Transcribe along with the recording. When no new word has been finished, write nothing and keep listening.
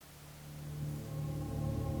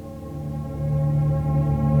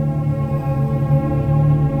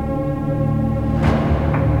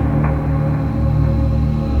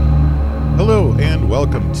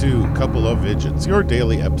welcome to Couple of Idiots, your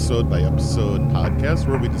daily episode-by-episode podcast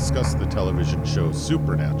where we discuss the television show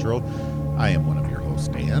Supernatural. I am one of your hosts,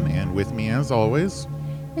 Dan, and with me, as always,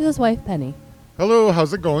 is his wife, Penny. Hello,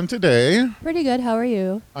 how's it going today? Pretty good. How are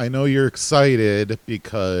you? I know you're excited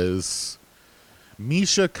because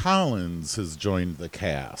Misha Collins has joined the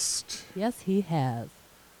cast. Yes, he has.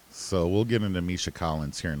 So we'll get into Misha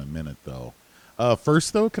Collins here in a minute, though.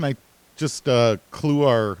 First, though, can I just clue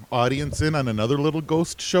our audience in on another little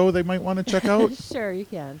ghost show they might want to check out? Sure, you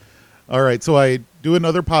can. All right, so I do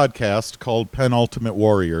another podcast called Penultimate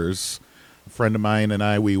Warriors. A friend of mine and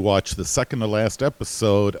I, we watch the second to last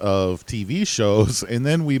episode of TV shows, and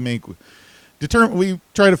then we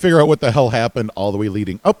try to figure out what the hell happened all the way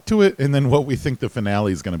leading up to it, and then what we think the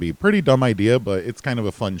finale is going to be. Pretty dumb idea, but it's kind of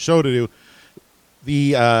a fun show to do.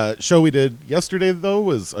 The show we did yesterday, though,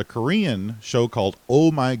 was a Korean show called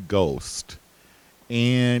Oh My Ghost.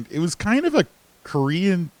 And it was kind of a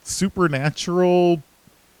Korean supernatural.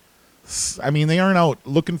 I mean, they aren't out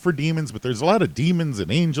looking for demons, but there's a lot of demons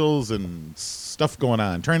and angels and stuff going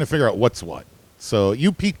on, trying to figure out what's what. So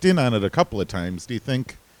you peeked in on it a couple of times. Do you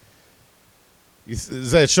think,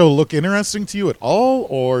 does that show look interesting to you at all?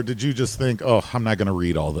 Or did you just think, oh, I'm not going to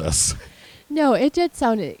read all this? No, it did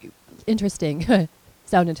sound interesting.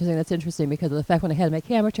 That's interesting because of the fact when I had my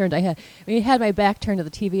camera turned, when I had my back turned to the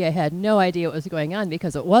TV, I had no idea what was going on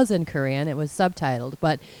because it was in Korean. It was subtitled.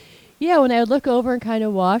 But yeah, when I would look over and kind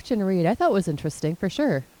of watch and read, I thought it was interesting for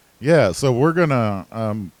sure. Yeah, so we're gonna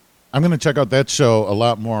I'm gonna check out that show a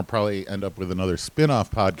lot more. I'll probably end up with another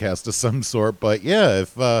spin-off podcast of some sort. But yeah,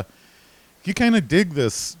 if you kind of dig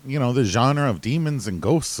this, the genre of demons and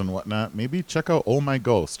ghosts and whatnot, maybe check out Oh My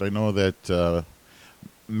Ghost. I know that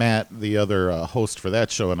Matt, the other host for that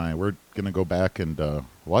show, and we're going to go back and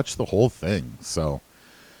watch the whole thing. So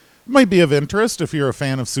it might be of interest if you're a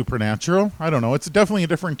fan of Supernatural. I don't know. It's definitely a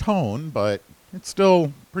different tone, but it's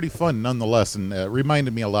still pretty fun nonetheless. And it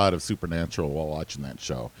reminded me a lot of Supernatural while watching that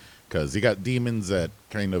show. Because you got demons that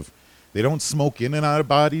they don't smoke in and out of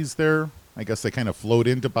bodies there. I guess they kind of float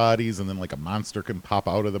into bodies, and then like a monster can pop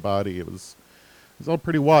out of the body. It was all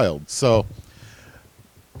pretty wild. So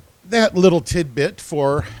that little tidbit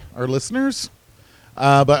for our listeners.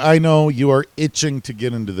 But I know you are itching to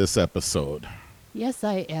get into this episode. Yes,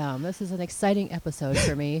 I am. This is an exciting episode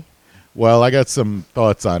for me. Well, I got some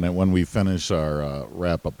thoughts on it when we finish our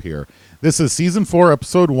wrap-up here. This is Season 4,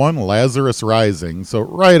 Episode 1, Lazarus Rising. So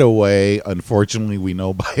right away, unfortunately, we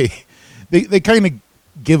know by... they kind of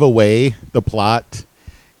give away the plot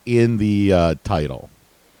in the title.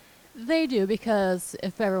 They do, because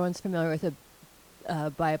if everyone's familiar with the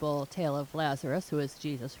Bible tale of Lazarus, who is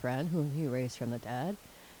Jesus' friend, whom he raised from the dead.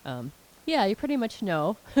 Yeah, you pretty much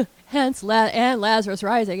know. Hence, and Lazarus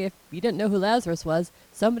Rising. If you didn't know who Lazarus was,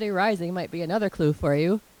 somebody rising might be another clue for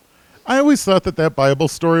you. I always thought that Bible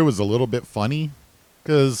story was a little bit funny,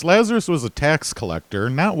 because Lazarus was a tax collector,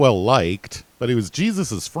 not well liked, but he was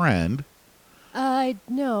Jesus' friend.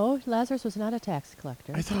 No, Lazarus was not a tax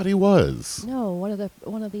collector. I thought he was. No, one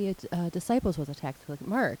of the disciples was a tax collector.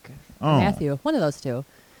 Mark, oh. Matthew, one of those two.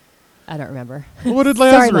 I don't remember. Well, what did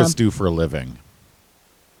Lazarus do for a living?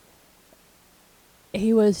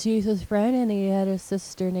 He was Jesus' friend, and he had a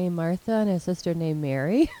sister named Martha and a sister named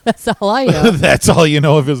Mary. That's all I know. That's all you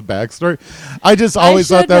know of his backstory? I just always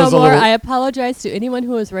thought that was a little... I apologize to anyone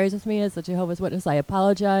who was raised with me as a Jehovah's Witness. I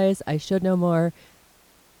apologize. I should know more.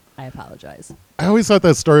 I apologize. I always thought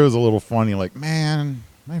that story was a little funny. Like, man,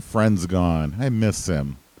 my friend's gone. I miss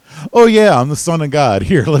him. Oh, yeah, I'm the son of God.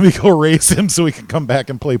 Here, let me go raise him so he can come back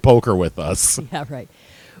and play poker with us. Yeah, right.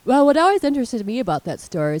 Well, what always interested me about that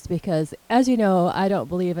story is because, as you know, I don't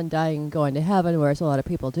believe in dying and going to heaven, whereas a lot of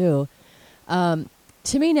people do. To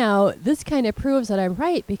me now, this kind of proves that I'm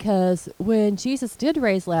right, because when Jesus did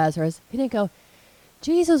raise Lazarus, he didn't go,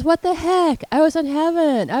 Jesus, what the heck? I was in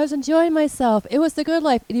heaven. I was enjoying myself. It was the good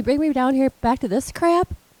life. And you bring me down here back to this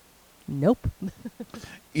crap? Nope.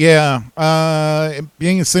 Yeah.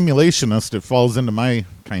 Being a simulationist, it falls into my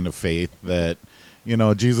kind of faith that,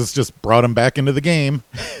 Jesus just brought him back into the game.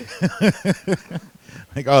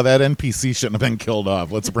 Like, oh, that NPC shouldn't have been killed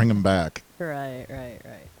off. Let's bring him back. Right.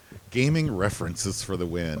 Gaming references for the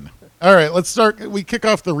win. All right, let's start. We kick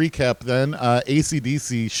off the recap then.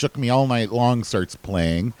 AC/DC Shook Me All Night Long starts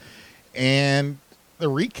playing. And the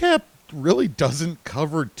recap really doesn't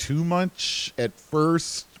cover too much at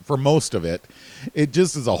first for most of it. It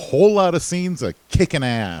just is a whole lot of scenes of kicking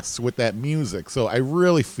ass with that music. So I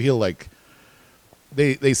really feel like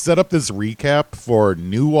they set up this recap for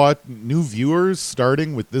new viewers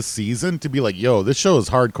starting with this season to be like, yo, this show is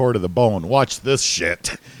hardcore to the bone. Watch this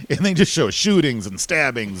shit. And they just show shootings and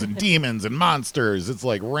stabbings and demons and monsters. It's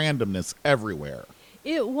like randomness everywhere.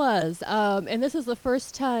 It was, and this is the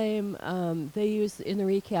first time they used in the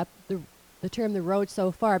recap the term "the road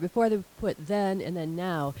so far." Before they put "then" and then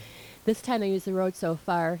 "now." This time they used "the road so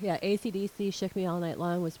far." Yeah, AC/DC "Shook Me All Night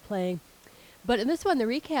Long" was playing. But in this one, the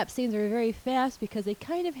recap scenes are very fast because they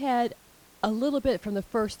kind of had a little bit from the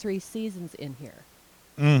first 3 seasons in here.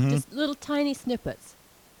 Mm-hmm. Just little tiny snippets.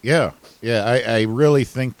 Yeah. I really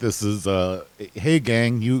think this is hey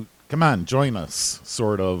gang, you come on, join us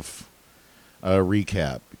sort of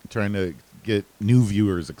recap. Trying to get new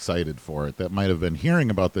viewers excited for it that might have been hearing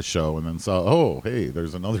about the show and then saw, oh, hey,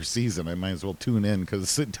 there's another season. I might as well tune in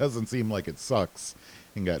because it doesn't seem like it sucks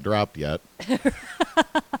and got dropped yet.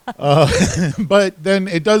 But then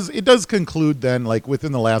it does conclude then, like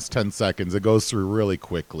within the last 10 seconds, it goes through really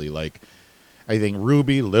quickly. Like, I think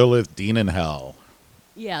Ruby, Lilith, Dean, and Hell.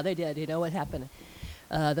 Yeah, they did. You know what happened?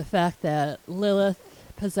 The fact that Lilith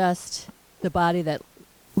possessed the body that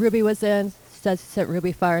Ruby was in, sent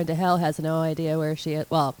Ruby far into hell, has no idea where she is.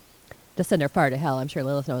 Well, to send her far to hell. I'm sure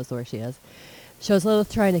Lilith knows where she is. Shows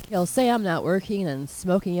Lilith trying to kill Sam, not working, and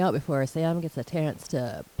smoking out before Sam gets a chance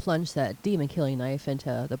to plunge that demon-killing knife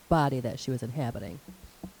into the body that she was inhabiting.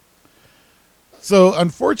 So,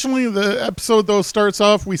 unfortunately, the episode, though, starts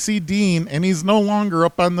off, we see Dean, and he's no longer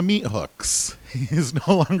up on the meat hooks. He's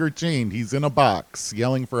no longer chained. He's in a box,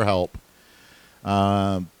 yelling for help.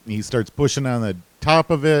 He starts pushing on the top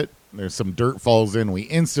of it. There's some dirt falls in. We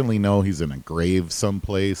instantly know he's in a grave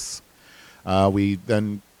someplace. We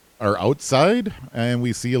then are outside, and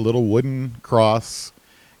we see a little wooden cross,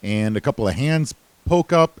 and a couple of hands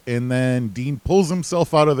poke up, and then Dean pulls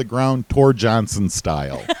himself out of the ground, Tor Johnson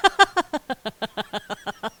style.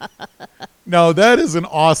 Now, that is an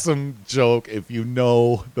awesome joke if you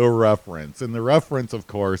know the reference. And the reference, of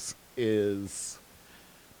course, is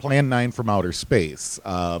Plan 9 from Outer Space.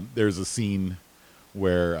 There's a scene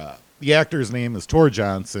where the actor's name is Tor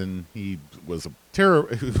Johnson. He was a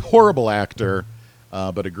horrible actor,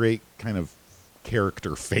 but a great kind of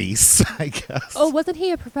character face, I guess. Oh, wasn't he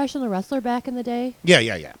a professional wrestler back in the day?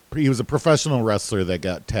 Yeah. He was a professional wrestler that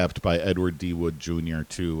got tapped by Edward D. Wood Jr.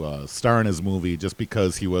 to star in his movie just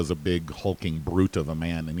because he was a big hulking brute of a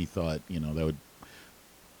man, and he thought, that would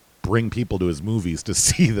bring people to his movies to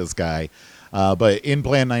see this guy. But in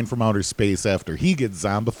Plan 9 from Outer Space, after he gets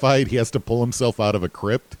zombified, he has to pull himself out of a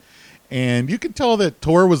crypt. And you could tell that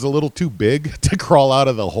Tor was a little too big to crawl out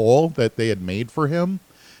of the hole that they had made for him,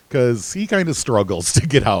 because he kind of struggles to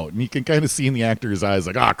get out. And you can kind of see in the actor's eyes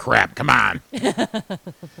like, oh, crap, come on.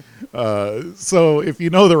 So if you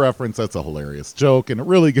know the reference, that's a hilarious joke. And it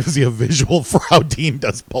really gives you a visual for how Dean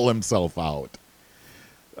does pull himself out.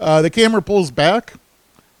 The camera pulls back.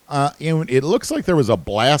 And it looks like there was a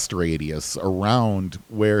blast radius around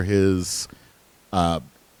where his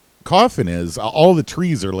coffin is. All the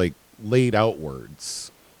trees are like laid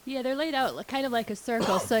outwards. Yeah, they're laid out kind of like a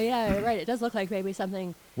circle. So, yeah, you're right. It does look like maybe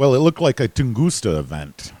something. Well, it looked like a Tunguska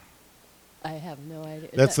event. I have no idea.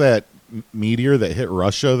 That's that meteor that hit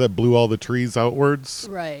Russia that blew all the trees outwards.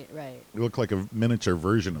 Right. It looked like a miniature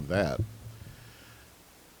version of that.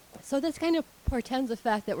 So this kind of portends the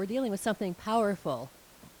fact that we're dealing with something powerful.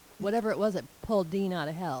 Whatever it was that pulled Dean out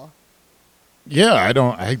of hell. Yeah, I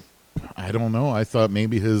don't know. I thought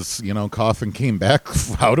maybe his, coffin came back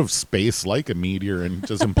out of space like a meteor and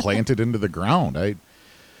just implanted into the ground.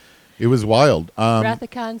 It was wild. Wrath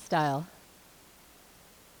of Khan style.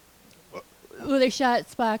 Well, they shot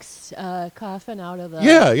Spock's coffin out of the...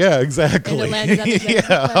 Yeah, exactly. And it landed on the Genesis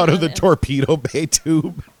planet, out of the torpedo bay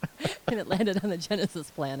tube. And it landed on the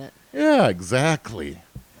Genesis planet. Yeah, exactly.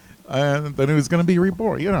 And then it was going to be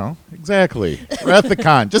reborn, exactly. Wrath of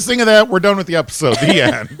Khan. Just think of that. We're done with the episode. The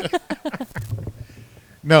end.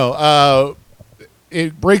 No,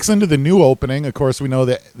 it breaks into the new opening. Of course, we know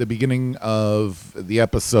that the beginning of the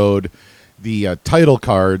episode, the title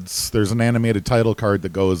cards, there's an animated title card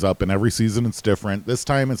that goes up, and every season it's different. This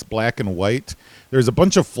time it's black and white. There's a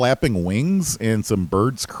bunch of flapping wings and some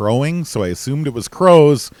birds crowing, so I assumed it was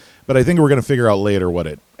crows, but I think we're going to figure out later what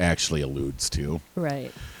it actually alludes to.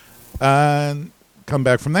 Right. And come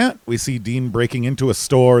back from that, we see Dean breaking into a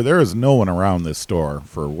store. There is no one around this store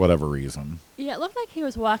for whatever reason. Yeah, it looked like he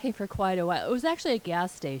was walking for quite a while. It was actually a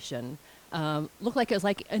gas station. Looked like it was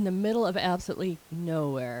like in the middle of absolutely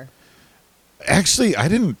nowhere. Actually, I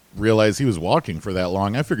didn't realize he was walking for that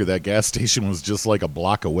long. I figured that gas station was just like a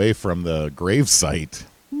block away from the grave site.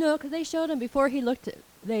 No, because they showed him before he looked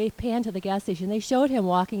they pan to the gas station. They showed him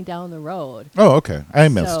walking down the road. Oh, okay. I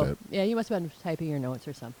missed So, it. Yeah, you must have been typing your notes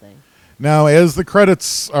or something. Now, as the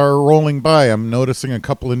credits are rolling by, I'm noticing a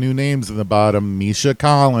couple of new names in the bottom. Misha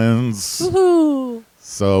Collins. Woohoo!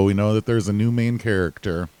 So we know that there's a new main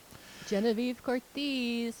character. Genevieve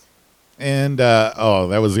Cortez. And, that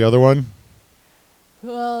was the other one?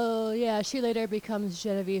 Well, yeah, she later becomes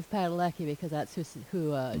Genevieve Padalecki because that's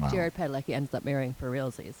who Wow. Jared Padalecki ends up marrying for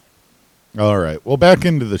realsies. All right. Well, back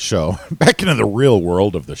into the show. Back into the real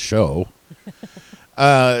world of the show.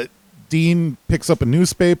 Dean picks up a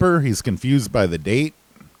newspaper. He's confused by the date.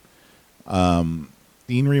 Dean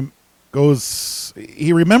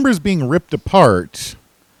he remembers being ripped apart.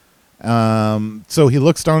 So he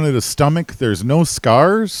looks down at his stomach. There's no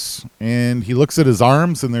scars. And he looks at his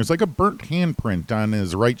arms, and there's like a burnt handprint on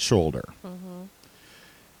his right shoulder.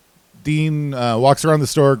 Dean walks around the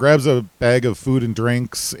store, grabs a bag of food and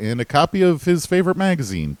drinks, and a copy of his favorite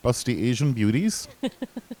magazine, Busty Asian Beauties.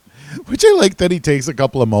 Which I like that he takes a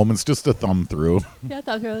couple of moments just to thumb through. Yeah,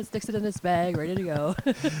 Thumbtail sticks it in his bag, ready to go.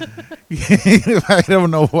 I don't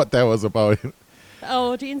know what that was about.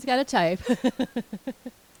 Oh, Dean's got a type.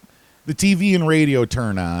 The TV and radio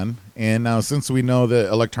turn on, and now since we know that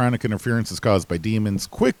electronic interference is caused by demons,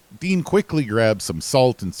 Dean quickly grabs some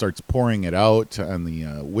salt and starts pouring it out on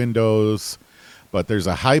the windows. But there's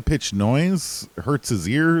a high-pitched noise, hurts his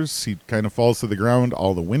ears. He kind of falls to the ground.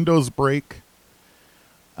 All the windows break.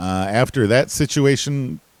 After that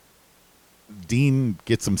situation, Dean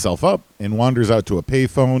gets himself up and wanders out to a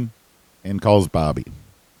payphone and calls Bobby.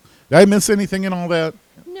 Did I miss anything in all that?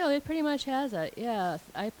 No, it pretty much has it. Yeah,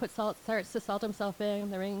 starts to salt himself in.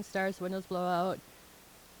 The ringing starts, windows blow out,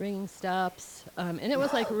 ringing stops, and it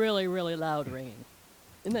was like really, really loud ringing.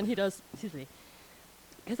 And then he does, excuse me,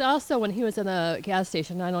 because also when he was in the gas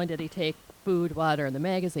station, not only did he take food, water, and the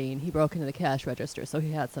magazine, he broke into the cash register, so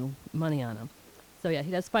he had some money on him. So yeah,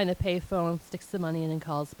 he does find the payphone, sticks the money in, and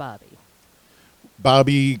calls Bobby.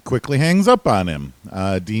 Bobby quickly hangs up on him.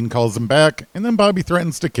 Dean calls him back, and then Bobby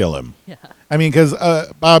threatens to kill him. Yeah. I mean, because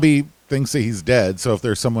Bobby thinks that he's dead, so if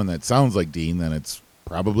there's someone that sounds like Dean, then it's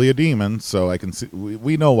probably a demon. So I can see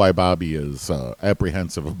we know why Bobby is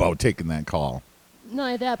apprehensive about taking that call. Not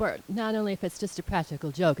only that, but not only if it's just a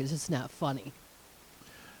practical joke, it's just not funny.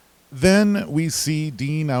 Then we see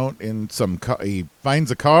Dean out in he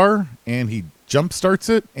finds a car, and he jump starts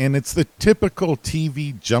it, and it's the typical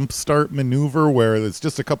TV jump start maneuver where it's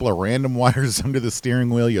just a couple of random wires under the steering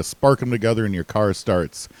wheel, you spark them together, and your car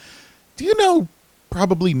starts. Do you know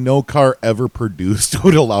probably no car ever produced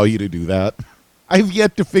would allow you to do that? I've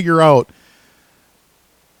yet to figure out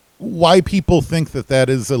why people think that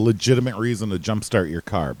is a legitimate reason to jumpstart your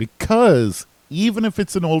car. Because even if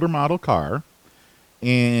it's an older model car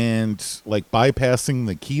and like bypassing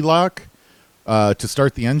the key lock to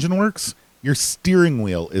start the engine works, your steering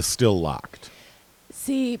wheel is still locked.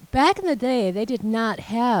 See, back in the day, they did not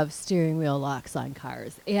have steering wheel locks on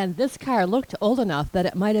cars. And this car looked old enough that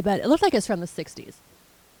it looked like it's from the 60s,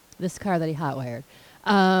 this car that he hotwired.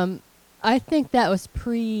 I think that was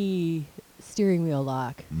pre-steering wheel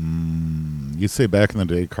lock. You say back in the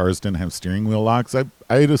day cars didn't have steering wheel locks?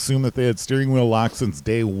 I'd assume that they had steering wheel locks since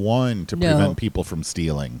day one to prevent people from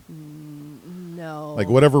stealing. No. Like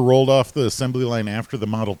whatever rolled off the assembly line after the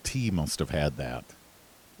Model T must have had that.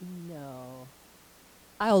 No.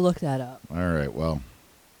 I'll look that up. All right, well.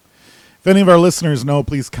 If any of our listeners know,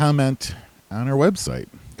 please comment on our website,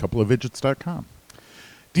 coupleofidgets.com.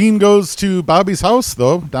 Dean goes to Bobby's house,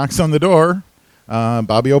 though, knocks on the door.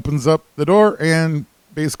 Bobby opens up the door and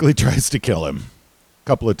basically tries to kill him a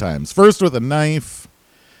couple of times. First with a knife.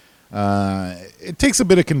 It takes a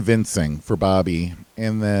bit of convincing for Bobby,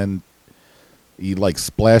 and then he like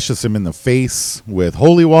splashes him in the face with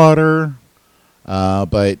holy water,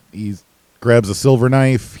 but he grabs a silver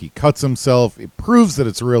knife. He cuts himself. It proves that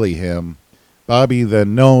it's really him. Bobby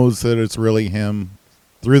then knows that it's really him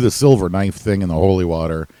through the silver knife thing and the holy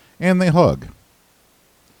water, and they hug.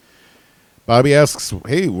 Bobby asks,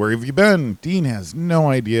 "Hey, where have you been?" Dean has no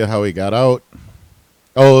idea how he got out.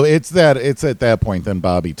 Oh, it's at that point then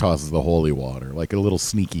Bobby tosses the holy water, like a little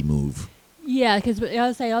sneaky move. Yeah, because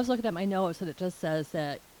I was looking at my notes, and it just says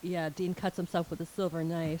that, yeah, Dean cuts himself with a silver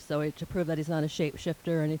knife, so to prove that he's not a shapeshifter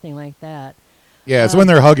or anything like that. Yeah, it's when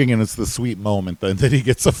they're hugging, and it's the sweet moment then that he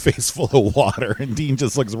gets a face full of water, and Dean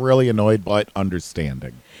just looks really annoyed but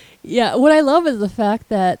understanding. Yeah, what I love is the fact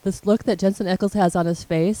that this look that Jensen Ackles has on his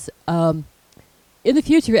face, in the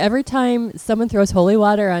future, every time someone throws holy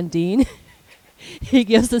water on Dean, he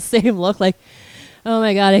gives the same look, like, oh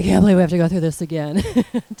my God, I can't believe we have to go through this again,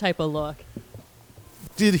 type of look.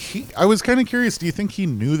 Did he? I was kind of curious. Do you think he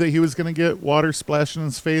knew that he was going to get water splashed in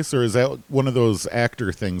his face, or is that one of those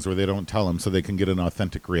actor things where they don't tell him so they can get an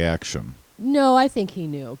authentic reaction? No, I think he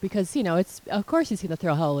knew because it's of course he's going to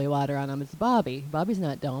throw holy water on him. It's Bobby. Bobby's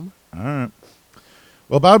not dumb. All right.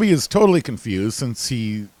 Well, Bobby is totally confused since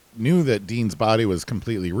he knew that Dean's body was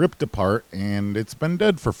completely ripped apart and it's been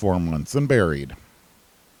dead for 4 months and buried.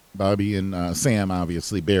 Bobby and Sam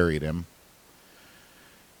obviously buried him.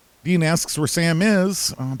 Dean asks where Sam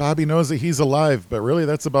is. Bobby knows that he's alive, but really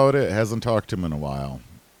that's about it. Hasn't talked to him in a while.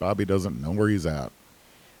 Bobby doesn't know where he's at.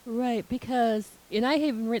 Right, because and I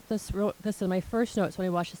even wrote this in my first notes when I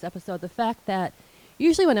watched this episode. The fact that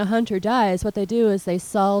usually when a hunter dies, what they do is they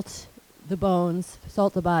salt the bones,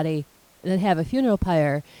 salt the body, and then have a funeral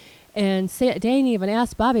pyre. And Dane even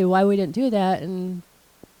asked Bobby why we didn't do that, and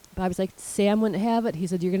Bobby's like, Sam wouldn't have it. He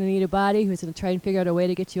said, you're going to need a body who's going to try and figure out a way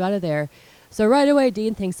to get you out of there. So right away,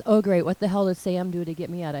 Dean thinks, oh, great, what the hell did Sam do to get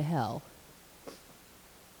me out of hell?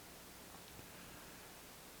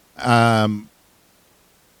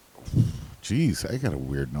 Geez, I got a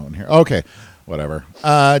weird note in here. Okay, whatever.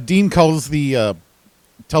 Dean calls the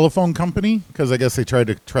telephone company because I guess they tried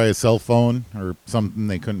to try a cell phone or something.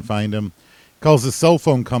 They couldn't find him. Calls the cell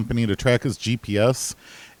phone company to track his GPS.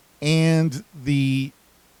 And the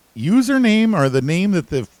username or the name that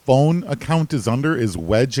the phone account is under is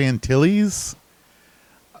Wedge Antilles.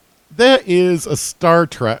 That is a Star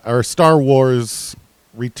Trek or Star Wars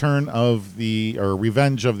Return of the or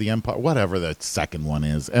Revenge of the Empire, whatever the second one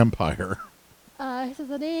is, Empire. This is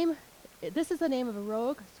the name. This is the name of a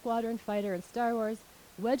rogue squadron fighter in Star Wars.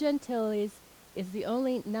 Wedge Antilles is the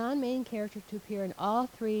only non-main character to appear in all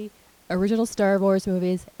 3 original Star Wars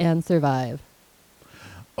movies and survive.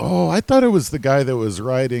 Oh, I thought it was the guy that was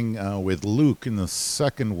riding with Luke in the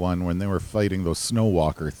second one when they were fighting those Snow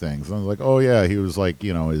Walker things. I was like, oh yeah, he was like,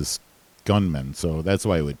 his gunman, so that's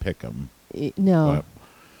why I would pick him. No.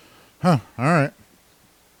 But, all right.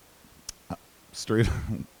 Straight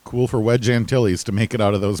cool for Wedge Antilles to make it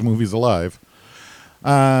out of those movies alive.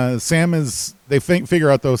 They figure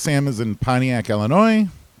out though Sam is in Pontiac, Illinois,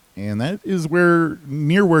 and that is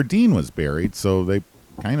near where Dean was buried, so they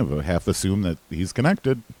kind of half assume that he's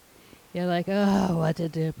connected. You're like, oh, what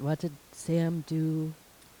did Sam do?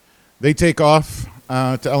 They take off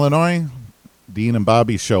to Illinois. Dean and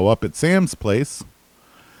Bobby show up at Sam's place.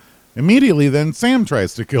 Immediately then, Sam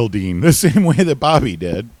tries to kill Dean the same way that Bobby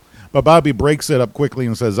did. But Bobby breaks it up quickly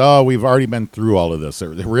and says, oh, we've already been through all of this.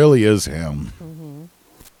 It really is him. Mm-hmm.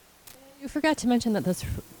 You forgot to mention that this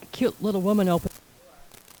cute little woman opened.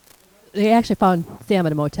 They actually found Sam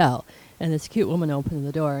at a motel, and this cute woman opened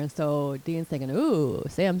the door, and so Dean's thinking, ooh,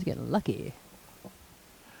 Sam's getting lucky.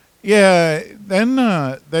 Yeah, then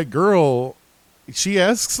that girl, she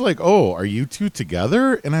asks, like, oh, are you two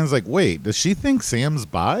together? And I was like, wait, does she think Sam's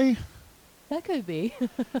bi? That could be.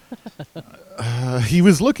 He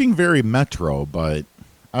was looking very metro, but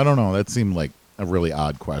I don't know. That seemed like a really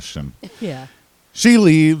odd question. Yeah. She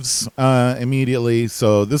leaves immediately,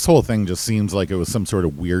 so this whole thing just seems like it was some sort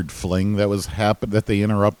of weird fling that they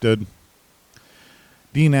interrupted.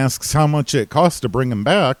 Dean asks how much it costs to bring him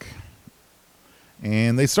back,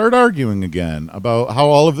 and they start arguing again about how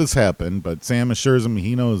all of this happened, but Sam assures him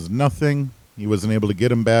he knows nothing. He wasn't able to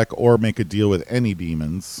get him back or make a deal with any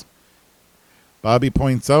demons. Bobby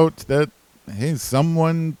points out that, hey,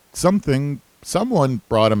 someone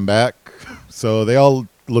brought him back, so they all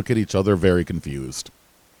look at each other very confused.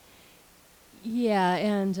 Yeah,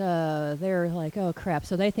 and they're like, oh, crap.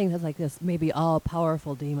 So they think that's like this maybe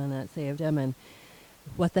all-powerful demon that saved him, and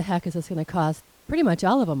what the heck is this going to cost? Pretty much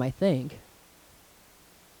all of them, I think.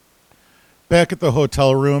 Back at the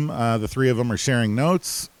hotel room, the 3 of them are sharing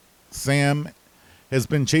notes. Sam has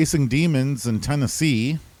been chasing demons in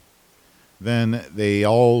Tennessee. Then they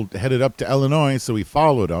all headed up to Illinois, so he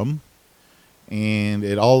followed them. And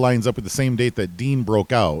it all lines up with the same date that Dean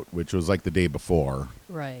broke out, which was like the day before.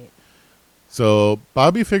 Right. So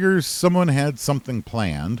Bobby figures someone had something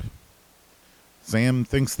planned. Sam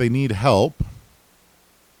thinks they need help.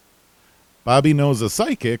 Bobby knows a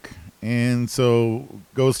psychic, and so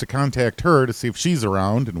goes to contact her to see if she's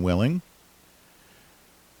around and willing.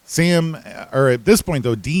 At this point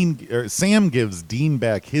though, Sam gives Dean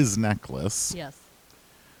back his necklace. Yes.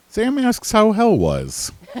 Sam asks how hell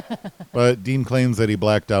was, but Dean claims that he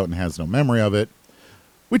blacked out and has no memory of it,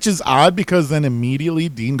 which is odd because then immediately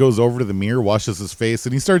Dean goes over to the mirror, washes his face,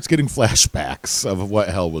 and he starts getting flashbacks of what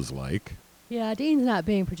hell was like. Yeah, Dean's not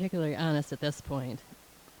being particularly honest at this point.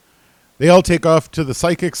 They all take off to the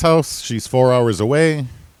psychic's house. She's 4 hours away.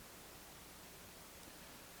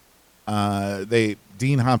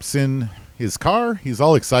 Dean hops in his car. He's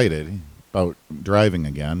all excited. about driving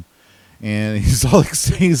again. And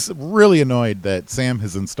he's really annoyed that Sam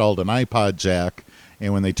has installed an iPod jack.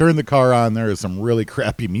 And when they turn the car on, there is some really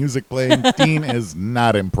crappy music playing. Dean is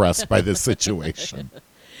not impressed by this situation.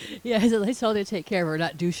 Yeah, he's at least told her to take care of her,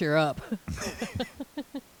 not douche her up.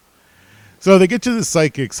 So they get to the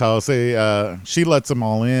psychic's house. She lets them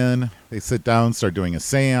all in. They sit down, start doing a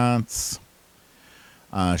seance.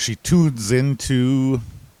 She tunes into...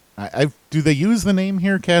 do they use the name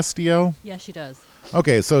here, Castiel? Yeah, she does.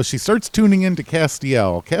 Okay, so she starts tuning into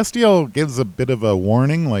Castiel. Castiel gives a bit of a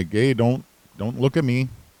warning, like, hey, don't look at me.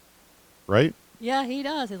 Right? Yeah, he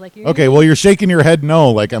does. He's like, okay, well, you're shaking your head no,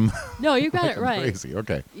 like I'm... No, you got like it I'm right. crazy,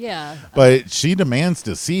 okay. Yeah. But she demands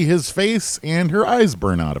to see his face, and her eyes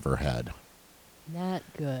burn out of her head. Not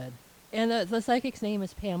good. And the psychic's name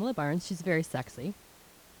is Pamela Barnes. She's very sexy.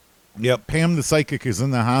 Yep, Pam the psychic is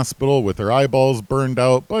in the hospital with her eyeballs burned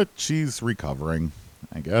out, but she's recovering,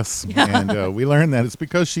 I guess. Yeah. And we learn that it's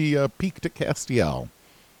because she peeked at Castiel.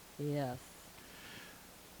 Yes.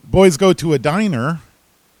 Boys go to a diner,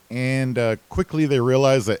 and quickly they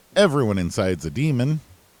realize that everyone inside's a demon.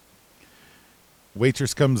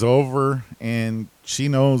 Waitress comes over, and she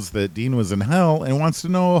knows that Dean was in hell and wants to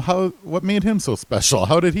know what made him so special.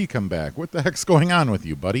 How did he come back? What the heck's going on with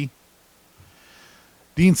you, buddy?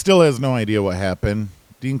 Dean still has no idea what happened.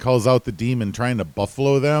 Dean calls out the demon, trying to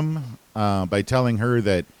buffalo them by telling her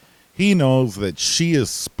that he knows that she is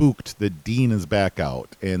spooked that Dean is back out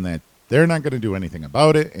and that they're not going to do anything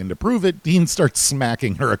about it. And to prove it, Dean starts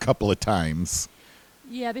smacking her a couple of times.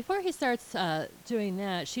 Yeah, before he starts doing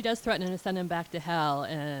that, she does threaten to send him back to hell.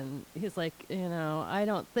 And he's like, I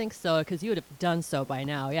don't think so, because you would have done so by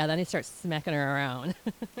now. Yeah, then he starts smacking her around.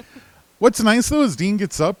 What's nice, though, is Dean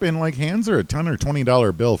gets up and, hands her a $10 or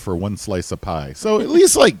 $20 bill for one slice of pie. So at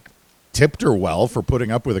least, tipped her well for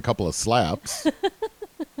putting up with a couple of slaps.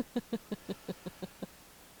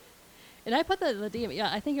 And I put the demon,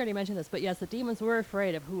 I think you already mentioned this, but yes, the demons were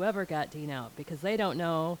afraid of whoever got Dean out because they don't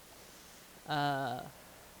know.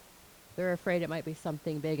 They're afraid it might be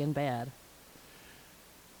something big and bad.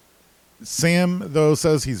 Sam, though,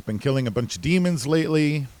 says he's been killing a bunch of demons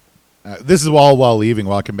lately. This is all while leaving,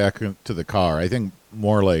 walking back to the car. I think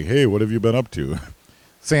more like, hey, what have you been up to?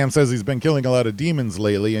 Sam says he's been killing a lot of demons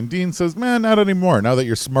lately, and Dean says, man, not anymore, now that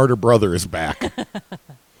your smarter brother is back.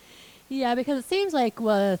 Yeah, because it seems like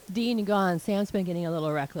with Dean gone, Sam's been getting a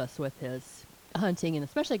little reckless with his hunting, and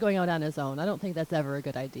especially going out on his own. I don't think that's ever a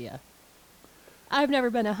good idea. I've never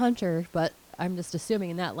been a hunter, but I'm just assuming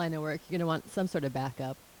in that line of work, you're going to want some sort of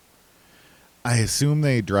backup. I assume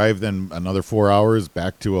they drive then another 4 hours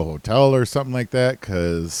back to a hotel or something like that,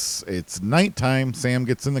 because it's nighttime. Sam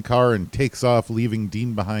gets in the car and takes off, leaving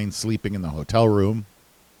Dean behind sleeping in the hotel room.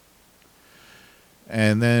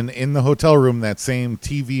 And then in the hotel room, that same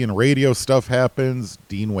TV and radio stuff happens.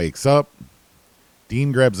 Dean wakes up.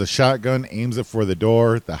 Dean grabs a shotgun, aims it for the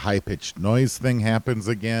door. The high-pitched noise thing happens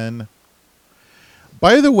again.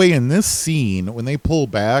 By the way, in this scene, when they pull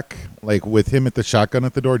back, with him at the shotgun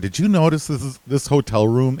at the door, did you notice this hotel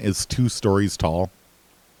room is 2 stories tall?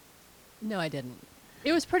 No, I didn't.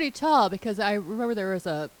 It was pretty tall because I remember there was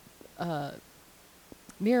a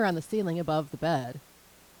mirror on the ceiling above the bed.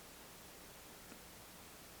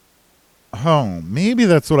 Oh, maybe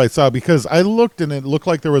that's what I saw, because I looked and it looked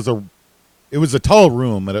like it was a tall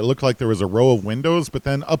room, and it looked like there was a row of windows, but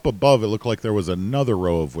then up above it looked like there was another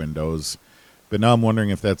row of windows. But now I'm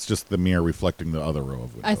wondering if that's just the mirror reflecting the other row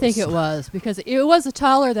of windows. I think it was, because it was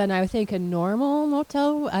taller than I think a normal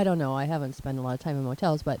motel. I don't know. I haven't spent a lot of time in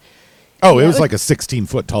motels, but... Oh, yeah, it was like a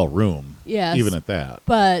 16-foot tall room. Yes. Even at that.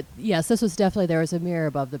 But, yes, this was definitely, there was a mirror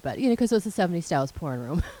above the bed, because it was a 70s style porn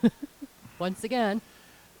room. Once again.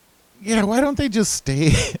 Yeah, why don't they just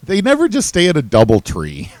stay? They never just stay at a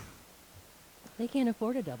DoubleTree. They can't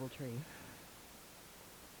afford a DoubleTree.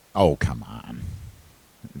 Oh, come on.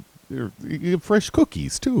 You get fresh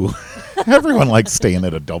cookies, too. Everyone likes staying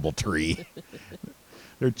at a DoubleTree.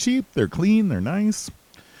 They're cheap, they're clean, they're nice.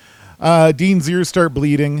 Dean's ears start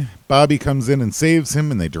bleeding. Bobby comes in and saves him,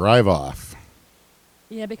 and they drive off.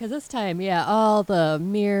 Yeah, because this time, all the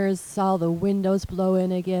mirrors, all the windows blow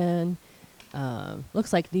in again.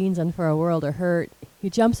 Looks like Dean's in for a world of hurt. He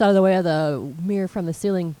jumps out of the way of the mirror from the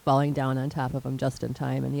ceiling falling down on top of him just in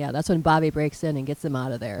time. And that's when Bobby breaks in and gets him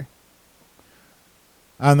out of there.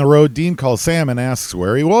 On the road, Dean calls Sam and asks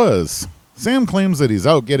where he was. Sam claims that he's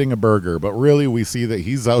out getting a burger, but really we see that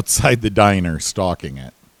he's outside the diner stalking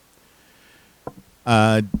it.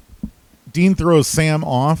 Dean throws Sam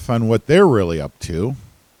off on what they're really up to,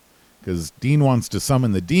 because Dean wants to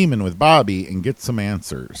summon the demon with Bobby and get some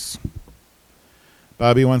answers.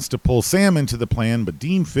 Bobby wants to pull Sam into the plan, but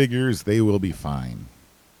Dean figures they will be fine.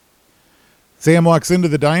 Sam walks into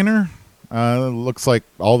the diner. Looks like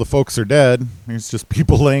all the folks are dead. There's just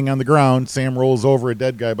people laying on the ground. Sam rolls over a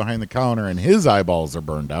dead guy behind the counter, and his eyeballs are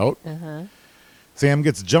burned out. Uh-huh. Sam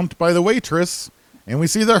gets jumped by the waitress, and we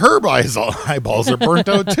see that her eyeballs are burnt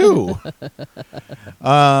out too.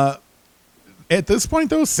 At this point,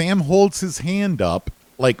 though, Sam holds his hand up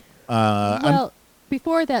like. Well,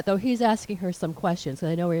 before that, though, he's asking her some questions,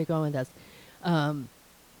 because I know where you're going with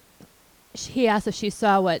this. He asked if she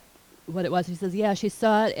saw what it was. She says, yeah, she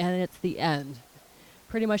saw it, and it's the end.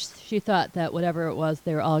 Pretty much she thought that whatever it was,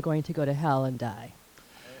 they were all going to go to hell and die.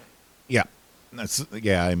 Yeah.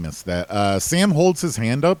 I missed that. Sam holds his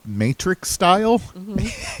hand up, Matrix style,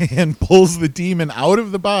 and pulls the demon out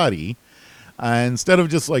of the body. Instead of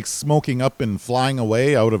just like smoking up and flying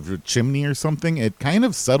away out of a chimney or something, it kind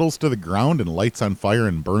of settles to the ground and lights on fire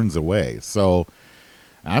and burns away. So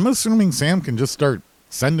I'm assuming Sam can just start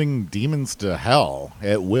sending demons to hell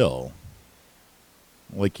at will.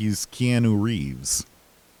 Like he's Keanu Reeves.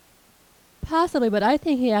 Possibly, but I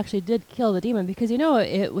think he actually did kill the demon, because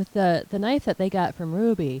it with the knife that they got from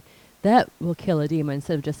Ruby, that will kill a demon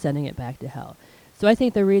instead of just sending it back to hell. So I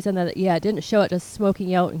think the reason that it didn't show it just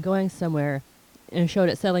smoking out and going somewhere, and showed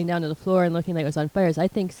it settling down to the floor and looking like it was on fire, is I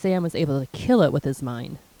think Sam was able to kill it with his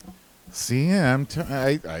mind. See,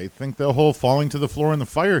 I think the whole falling to the floor in the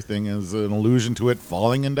fire thing is an allusion to it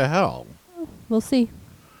falling into hell. We'll see.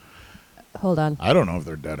 Hold on. I don't know if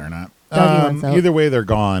they're dead or not. Dougie wants out. Either way, they're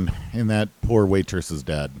gone, and that poor waitress is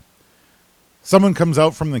dead. Someone comes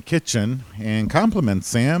out from the kitchen and compliments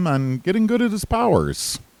Sam on getting good at his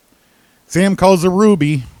powers. Sam calls her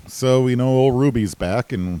Ruby, so we know old Ruby's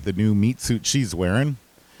back in the new meat suit she's wearing.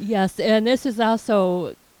 Yes, and this is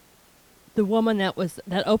also the woman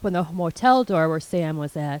that opened the motel door where Sam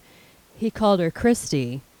was at. He called her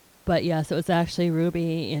Christy, but yes, it was actually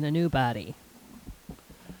Ruby in a new body.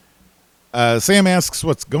 Sam asks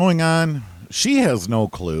what's going on. She has no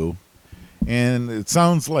clue, and it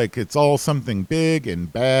sounds like it's all something big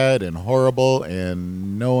and bad and horrible,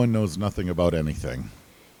 and no one knows nothing about anything.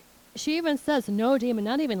 She even says no demon,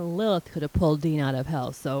 not even Lilith, could have pulled Dean out of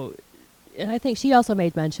hell. So, and I think she also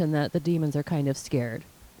made mention that the demons are kind of scared.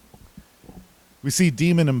 We see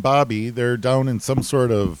Demon and Bobby. They're down in some sort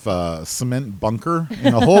of cement bunker,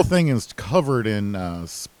 and the whole thing is covered in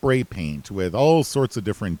spray paint with all sorts of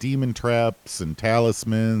different demon traps and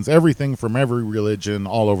talismans, everything from every religion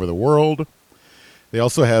all over the world. They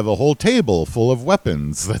also have a whole table full of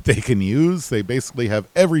weapons that they can use. They basically have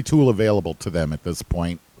every tool available to them at this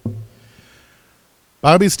point.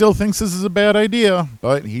 Bobby still thinks this is a bad idea,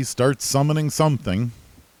 but he starts summoning something.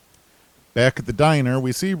 Back at the diner,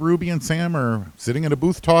 we see Ruby and Sam are sitting at a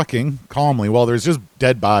booth talking calmly while there's just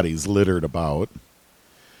dead bodies littered about.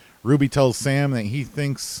 Ruby tells Sam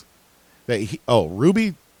that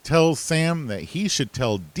Ruby tells Sam that he should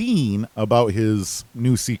tell Dean about his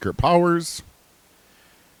new secret powers.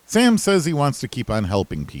 Sam says he wants to keep on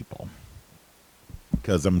helping people,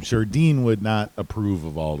 because I'm sure Dean would not approve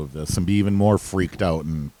of all of this and be even more freaked out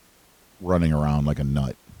and running around like a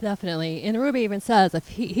nut. Definitely. And Ruby even says if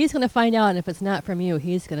he's going to find out, and if it's not from you,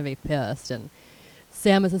 he's going to be pissed. And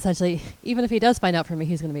Sam is essentially, even if he does find out from me,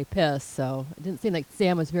 he's going to be pissed. So it didn't seem like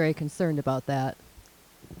Sam was very concerned about that.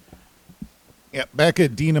 Yeah, back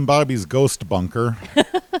at Dean and Bobby's ghost bunker,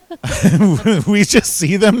 we just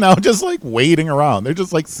see them now just like waiting around. They're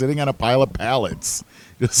just like sitting on a pile of pallets,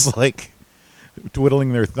 just like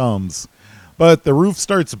twiddling their thumbs. But the roof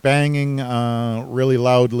starts banging really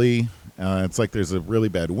loudly. It's like there's a really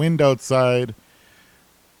bad wind outside.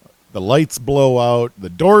 The lights blow out. The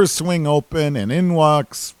doors swing open, and in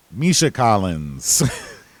walks Misha Collins.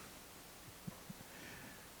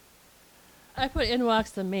 I put in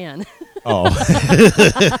walks the man. Oh.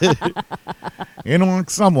 In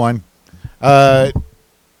walks someone. But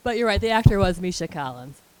you're right. The actor was Misha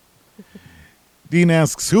Collins. Dean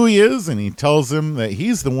asks who he is, and he tells him that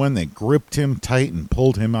he's the one that gripped him tight and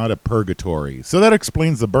pulled him out of purgatory. So that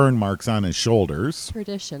explains the burn marks on his shoulders.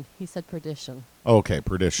 Perdition. He said perdition. Okay,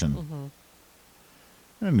 perdition. Mm-hmm.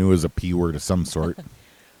 I knew it was a P word of some sort.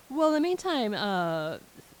 Well, in the meantime, Now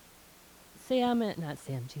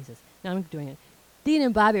I'm doing it. Dean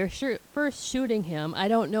and Bobby are first shooting him. I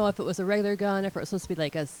don't know if it was a regular gun, if it was supposed to be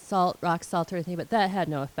like a rock salt or anything, but that had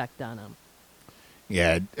no effect on him.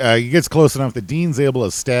 Yeah, he gets close enough that Dean's able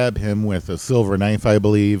to stab him with a silver knife, I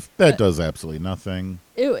believe. That does absolutely nothing.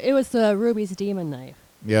 It was Ruby's demon knife.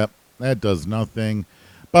 Yep, that does nothing.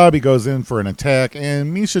 Bobby goes in for an attack,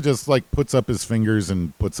 and Misha just like puts up his fingers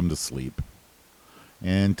and puts him to sleep.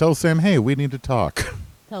 And tells Sam, hey, we need to talk.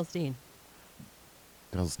 Tells Dean.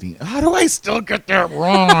 tells Dean, how do I still get that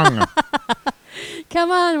wrong?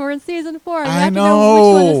 Come on, we're in season 4. You I have to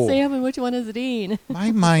know which one know. is Sam and which one is Dean.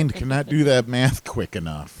 My mind cannot do that math quick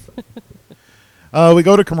enough. We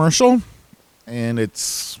go to commercial, and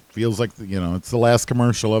feels like it's the last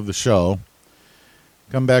commercial of the show.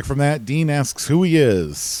 Come back from that, Dean asks who he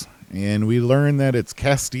is, and we learn that it's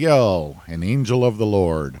Castiel, an angel of the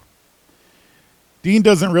Lord. Dean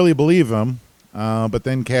doesn't really believe him, but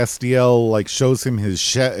then Castiel shows him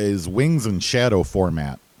his wings in shadow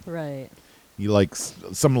format. Right. He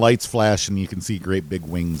some lights flash, and you can see great big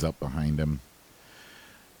wings up behind him.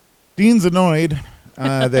 Dean's annoyed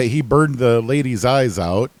that he burned the lady's eyes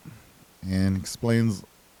out, and explains,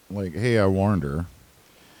 hey, I warned her.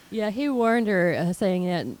 Yeah, he warned her, saying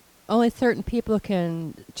that only certain people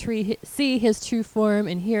can see his true form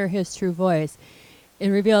and hear his true voice.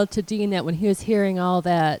 And revealed to Dean that when he was hearing all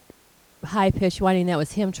that high-pitched whining, that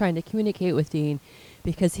was him trying to communicate with Dean,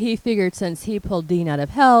 because he figured since he pulled Dean out of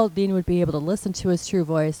hell, Dean would be able to listen to his true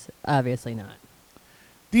voice. Obviously not.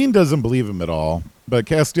 Dean doesn't believe him at all, but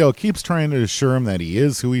Castiel keeps trying to assure him that he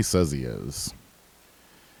is who he says he is.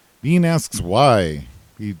 Dean asks why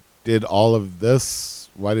he did all of this.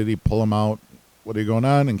 Why did he pull him out? What is going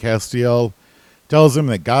on? And Castiel tells him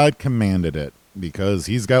that God commanded it because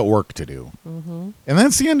he's got work to do. Mm-hmm. And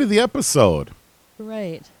that's the end of the episode.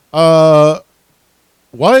 Right.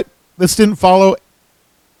 What? This didn't follow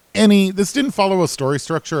a story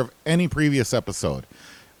structure of any previous episode.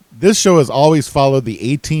 This show has always followed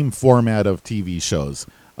the A-Team format of TV shows.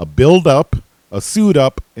 A build-up, a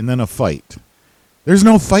suit-up, and then a fight. There's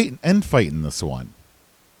no end fight in this one.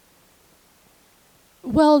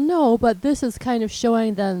 Well, no, but this is kind of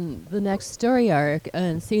showing them the next story arc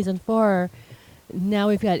in season 4. Now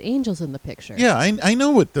we've got angels in the picture. Yeah, I know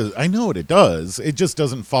what it does. It just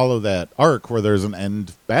doesn't follow that arc where there's an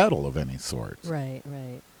end battle of any sort. Right,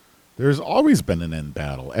 right. There's always been an end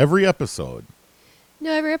battle every episode.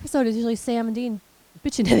 No, every episode is usually Sam and Dean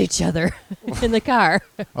bitching at each other in the car.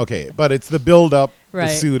 Okay, but it's the build up, Right.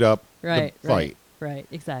 the suit up, Right, the fight. right,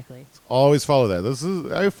 exactly. Always follow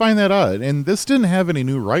that. I find that odd. And this didn't have any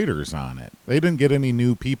new writers on it. They didn't get any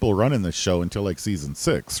new people running this show until season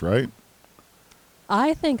 6, right?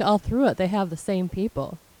 I think all through it they have the same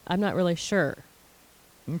people. I'm not really sure.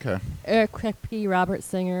 Okay. Eric Kripke, Robert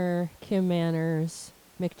Singer, Kim Manners,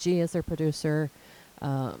 McGee is their producer.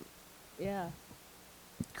 Yeah.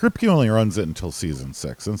 Kripke only runs it until season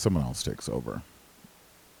 6, and someone else takes over.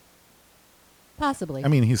 Possibly. I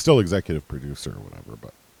mean, he's still executive producer or whatever,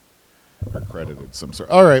 but or credited some sort.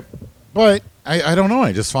 All right, but I don't know.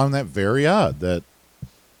 I just found that very odd that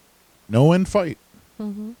no end fight.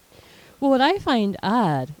 Mm-hmm. Well, what I find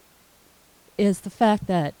odd is the fact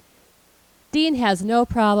that Dean has no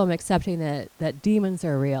problem accepting that demons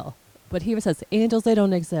are real, but he says angels, they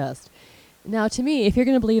don't exist. Now, to me, if you're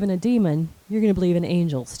going to believe in a demon, you're going to believe in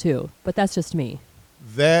angels too. But that's just me.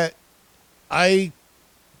 That I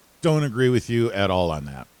don't agree with you at all on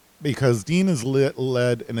that, because Dean has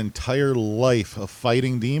led an entire life of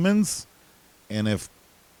fighting demons, and if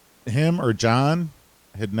him or John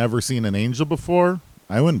had never seen an angel before,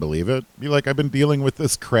 I wouldn't believe it. Be like, I've been dealing with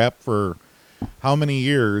this crap for how many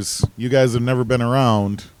years? You guys have never been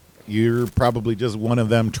around. You're probably just one of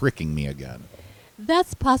them tricking me again.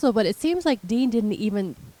 That's possible, but it seems like Dean didn't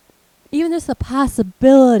even just the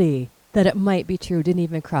possibility that it might be true didn't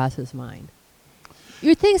even cross his mind.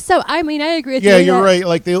 You'd think so. I mean, I agree with you. Yeah, you're right.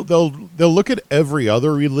 Like they'll look at every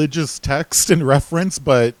other religious text and reference,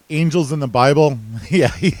 but angels in the Bible,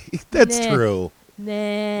 yeah, that's Nah. true.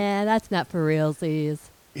 Nah, that's not for realsies.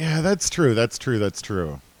 Yeah, that's true. That's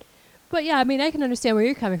true. But yeah, I mean, I can understand where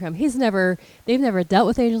you're coming from. They've never dealt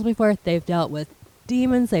with angels before. They've dealt with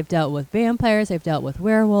demons. They've dealt with vampires. They've dealt with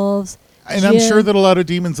werewolves. And I'm sure that a lot of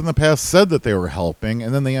demons in the past said that they were helping,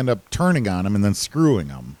 and then they end up turning on him and then screwing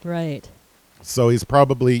him. Right. So he's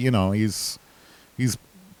probably, he's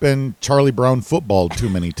been Charlie Brown footballed too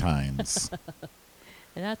many times.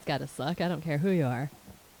 And that's got to suck. I don't care who you are.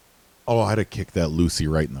 Oh, I'd have kicked that Lucy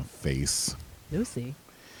right in the face. Lucy.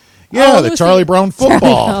 Yeah, Oh, the Lucy. Charlie Brown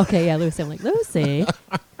football. Okay, yeah, Lucy. I'm like, Lucy?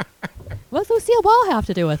 What's Lucille Ball have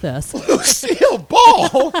to do with this? Lucille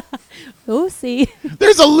Ball? Lucy.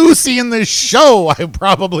 There's a Lucy in this show. I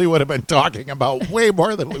probably would have been talking about way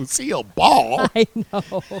more than Lucille Ball. I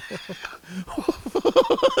know.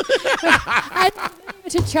 I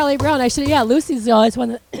to Charlie Brown. Lucy's always one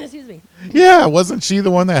that, excuse me. Yeah, wasn't she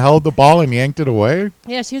the one that held the ball and yanked it away?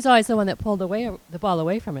 Yeah, she was always the one that pulled the ball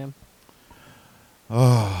away from him.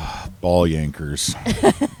 Oh, ball yankers.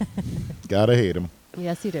 Gotta hate them.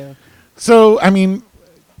 Yes, you do. So, I mean,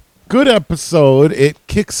 Good episode. It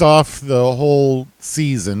kicks off the whole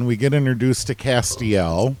season. We get introduced to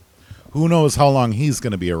Castiel. Who knows how long he's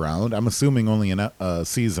going to be around? I'm assuming only a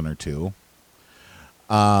season or two.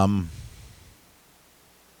 But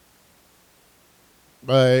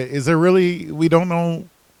is there really? We don't know.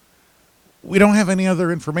 We don't have any other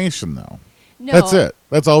information, though. No. That's it.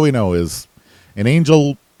 That's all we know is an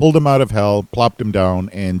angel pulled him out of hell, plopped him down,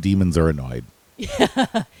 and demons are annoyed.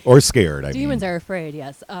 Or scared, Demons I mean. are afraid,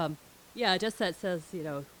 yes. Yeah, just that says,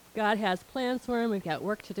 God has plans for him. We've got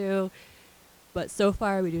work to do. But so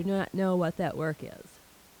far, we do not know what that work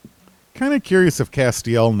is. Kind of curious if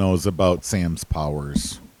Castiel knows about Sam's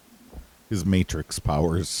powers. His Matrix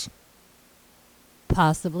powers.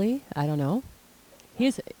 Possibly. I don't know.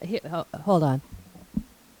 Hold on.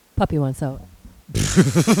 Puppy wants out.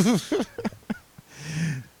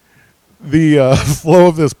 The flow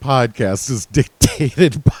of this podcast is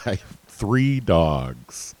dictated by 3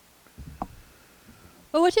 dogs.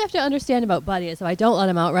 But what you have to understand about Buddy is if I don't let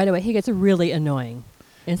him out right away, he gets really annoying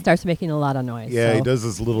and starts making a lot of noise. Yeah, so. he does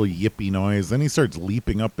this little yippy noise. Then he starts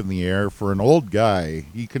leaping up in the air. For an old guy,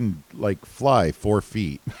 he can, fly 4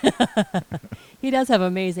 feet. He does have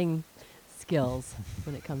amazing skills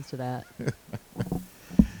when it comes to that.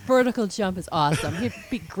 Vertical jump is awesome. He'd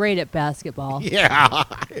be great at basketball. Yeah.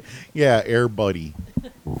 Yeah, Air Buddy.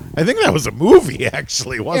 I think that was a movie,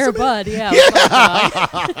 actually, wasn't Air it? Bud, yeah.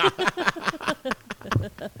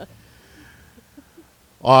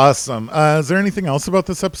 Awesome. Is there anything else about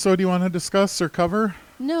this episode you want to discuss or cover?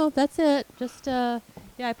 No, that's it. Just, I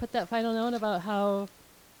put that final note about how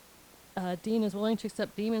Dean is willing to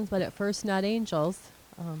accept demons, but at first not angels.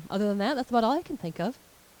 Other than that, that's about all I can think of.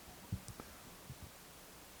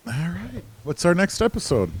 All right. What's our next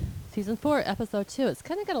episode? Season 4, Episode 2. It's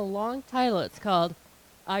kind of got a long title. It's called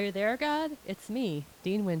Are You There, God? It's Me,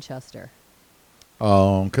 Dean Winchester.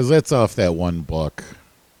 Oh, because that's off that one book.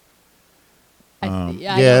 I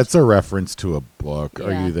Yeah, it's a reference to a book. Are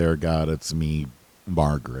Yeah. you there, God? It's me,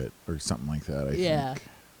 Margaret, or something like that, I Yeah. think.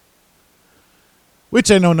 Which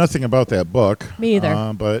I know nothing about that book. Me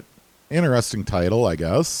either. But interesting title, I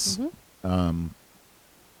guess. Mhm.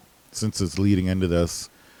 Since it's leading into this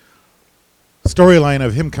storyline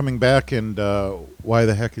of him coming back and why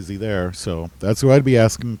the heck is he there? So that's who I'd be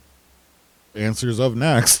asking answers of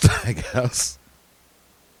next, I guess.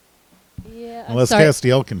 Yeah, Unless sorry.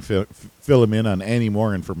 Castiel can fill him in on any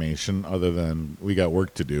more information other than we got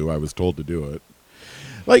work to do. I was told to do it.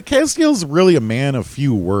 Castiel's really a man of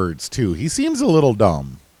few words, too. He seems a little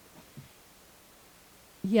dumb.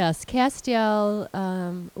 Yes, Castiel,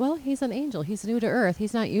 well, he's an angel. He's new to Earth.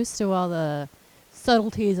 He's not used to all the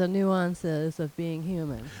subtleties and nuances of being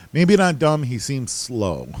human. Maybe not dumb, he seems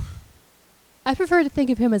slow. I prefer to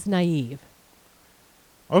think of him as naive.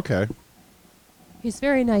 Okay. He's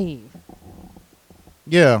very naive.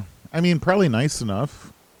 Yeah. I mean, probably nice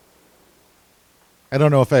enough. I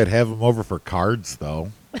don't know if I'd have him over for cards,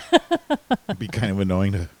 though. It'd be kind of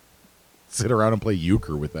annoying to sit around and play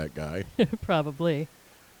euchre with that guy. Probably.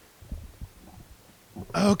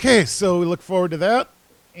 Okay, so we look forward to that.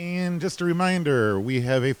 And just a reminder, we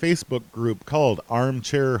have a Facebook group called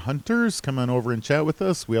Armchair Hunters. Come on over and chat with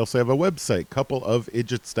us. We also have a website,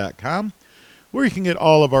 coupleofidiots.com, where you can get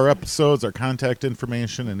all of our episodes, our contact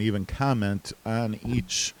information, and even comment on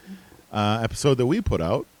each episode that we put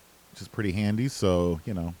out, which is pretty handy. So,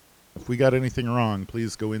 if we got anything wrong,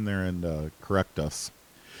 please go in there and correct us.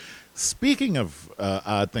 Speaking of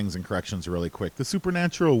odd things and corrections really quick, the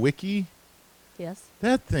Supernatural Wiki, Yes.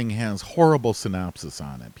 that thing has horrible synopsis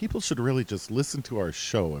on it. People should really just listen to our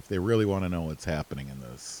show if they really want to know what's happening in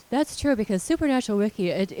this. That's true because Supernatural Wiki,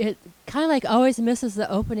 it kind of always misses the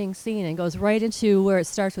opening scene and goes right into where it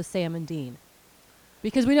starts with Sam and Dean.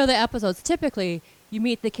 Because we know the episodes, typically you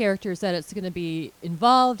meet the characters that it's going to be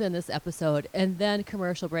involved in this episode and then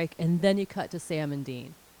commercial break and then you cut to Sam and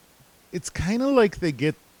Dean. It's kind of like they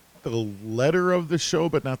get the letter of the show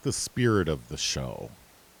but not the spirit of the show.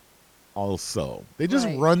 Also, they just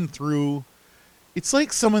Right. run through. It's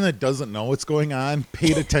like someone that doesn't know what's going on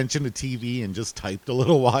paid attention to TV and just typed a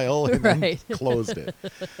little while and Right. then closed it.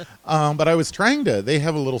 But I was trying to. They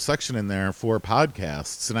have a little section in there for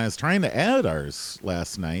podcasts, and I was trying to add ours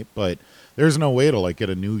last night, but there's no way to get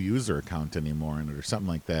a new user account anymore in it or something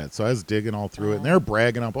like that. So I was digging all through it, and they're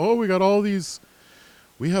bragging up, "Oh, we got all these.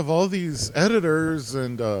 We have all these editors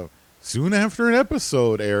and." Soon after an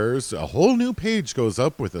episode airs, a whole new page goes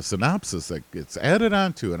up with a synopsis that gets added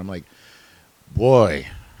onto it. And I'm like, boy,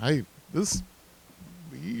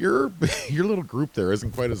 your little group there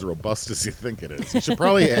isn't quite as robust as you think it is. You should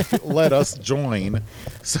probably let us join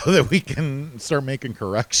so that we can start making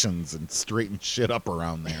corrections and straighten shit up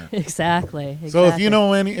around there. Exactly. So if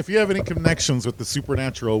you have any connections with the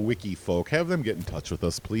Supernatural Wiki folk, have them get in touch with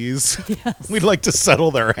us, please. Yes. We'd like to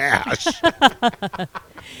settle their hash.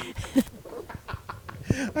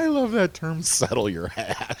 I love that term, settle your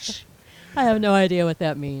hash. I have no idea what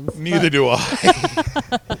that means. Neither do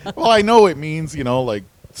I. Well, I know it means, like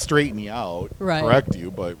straighten you out, Right. correct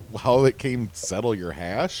you, but how it came settle your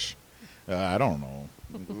hash? I don't know.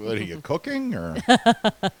 What are you cooking or?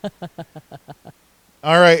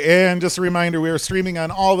 All right, and just a reminder, we are streaming on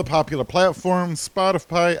all the popular platforms,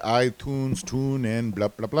 Spotify, iTunes, TuneIn, blah,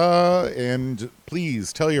 blah, blah. And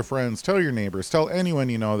please tell your friends, tell your neighbors, tell anyone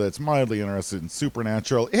you know that's mildly interested in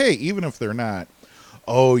Supernatural. Hey, even if they're not.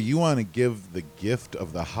 Oh, you want to give the gift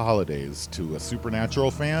of the holidays to a Supernatural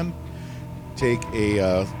fan? Take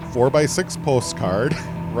a 4x6 postcard,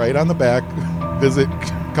 right on the back, visit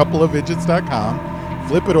coupleofidgets.com,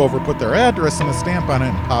 flip it over, put their address and a stamp on it,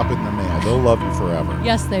 and pop it in the mail. They'll love you forever.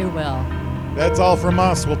 Yes, they will. That's all from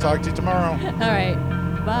us. We'll talk to you tomorrow. All right.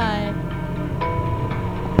 Bye.